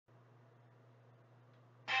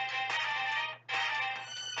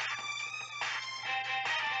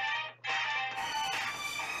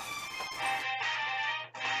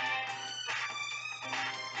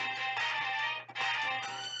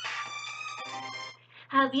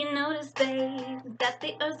Have you noticed, babe, that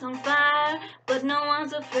the earth's on fire, but no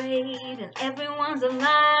one's afraid and everyone's a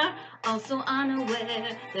liar, also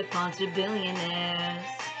unaware they're pawns to billionaires.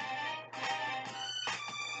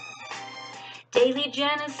 Daily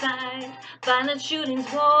genocide, violent shootings,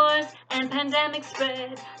 wars, and pandemic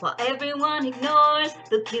spread, while everyone ignores,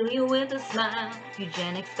 they'll kill you with a smile,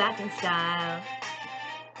 eugenics back in style.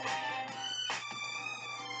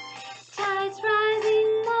 Tides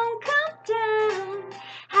rising won't come down,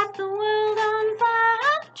 half the world on fire,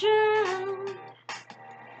 half drowned,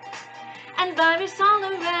 and virus all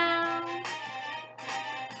around.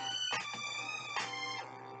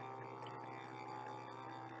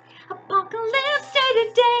 Apocalypse day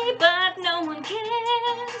to day, but no one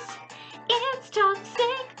cares. It's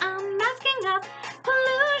toxic, I'm masking up,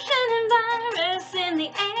 pollution and virus in the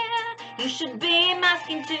air. You should be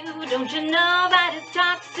masking too, don't you know that it's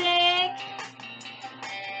toxic?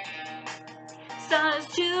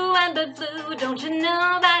 SARS-2 and bird flu, don't you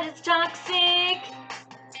know that it's toxic?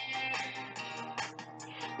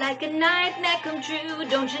 Like a nightmare come true,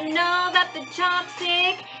 don't you know that they're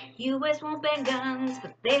toxic? US won't ban guns,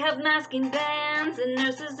 but they have masking bans. And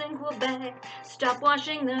nurses in Quebec stop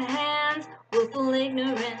washing their hands. Willful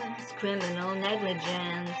ignorance, criminal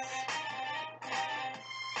negligence.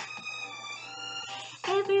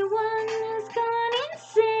 Everyone has gone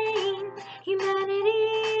insane. Humanity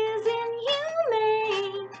is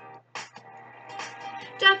inhumane.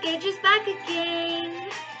 Dark Ages back again.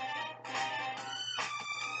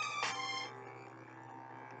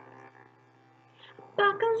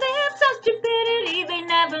 Apocalypse of stupidity, they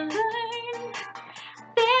never learn.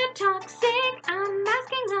 They're toxic, I'm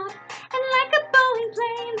masking up, and like a Boeing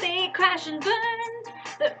plane, they crash and burn.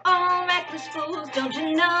 They're all reckless fools, don't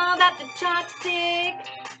you know that they're toxic?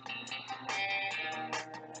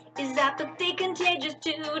 Is apathy contagious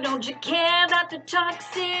too? Don't you care that they're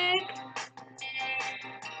toxic?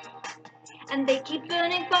 And they keep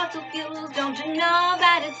burning fossil fuels, don't you know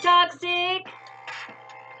that it's toxic?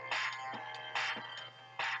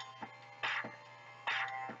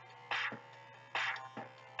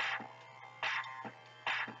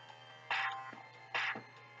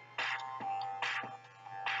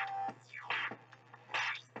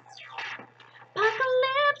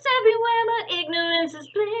 Apocalypse everywhere, but ignorance is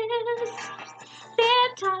bliss.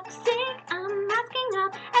 They're toxic, I'm masking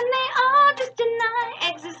up, and they all just deny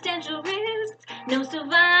existential risks. No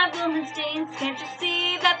survival instincts, can't you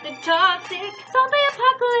see that they're toxic? Zombie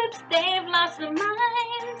apocalypse, they've lost their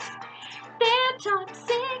minds. They're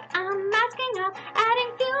toxic, I'm masking up,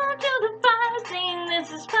 adding fuel to the fire, saying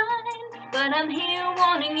this is fine. But I'm here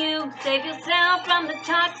warning you, save yourself from the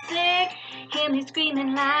toxic. Hear me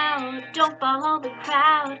screaming loud, don't follow the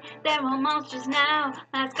crowd. They're all monsters now,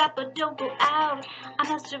 mask up but don't go out. I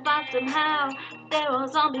must survive somehow, they're all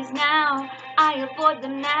zombies now. I avoid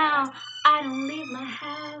them now, I don't leave my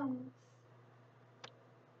house.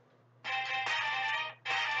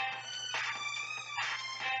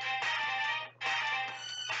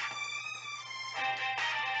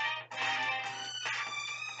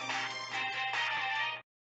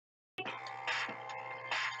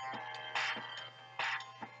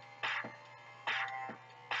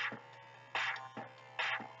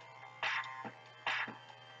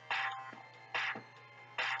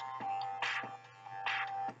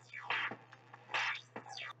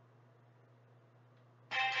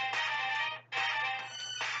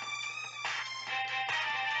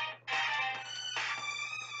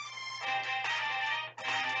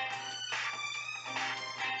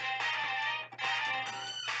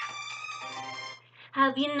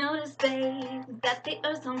 Have you noticed, babe, that the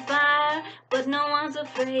earth's on fire, but no one's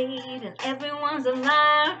afraid and everyone's a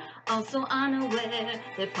liar, also unaware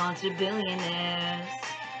they're pawns to billionaires.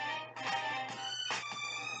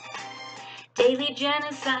 Daily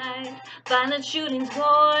genocide, violent shootings,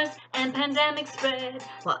 wars, and pandemic spread,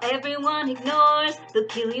 while everyone ignores, they'll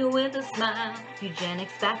kill you with a smile,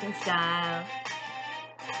 eugenics back in style.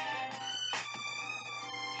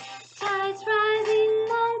 Tides rising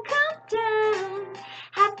won't come down,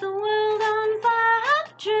 half the world on fire,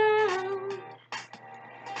 half drowned,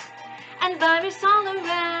 and virus all around.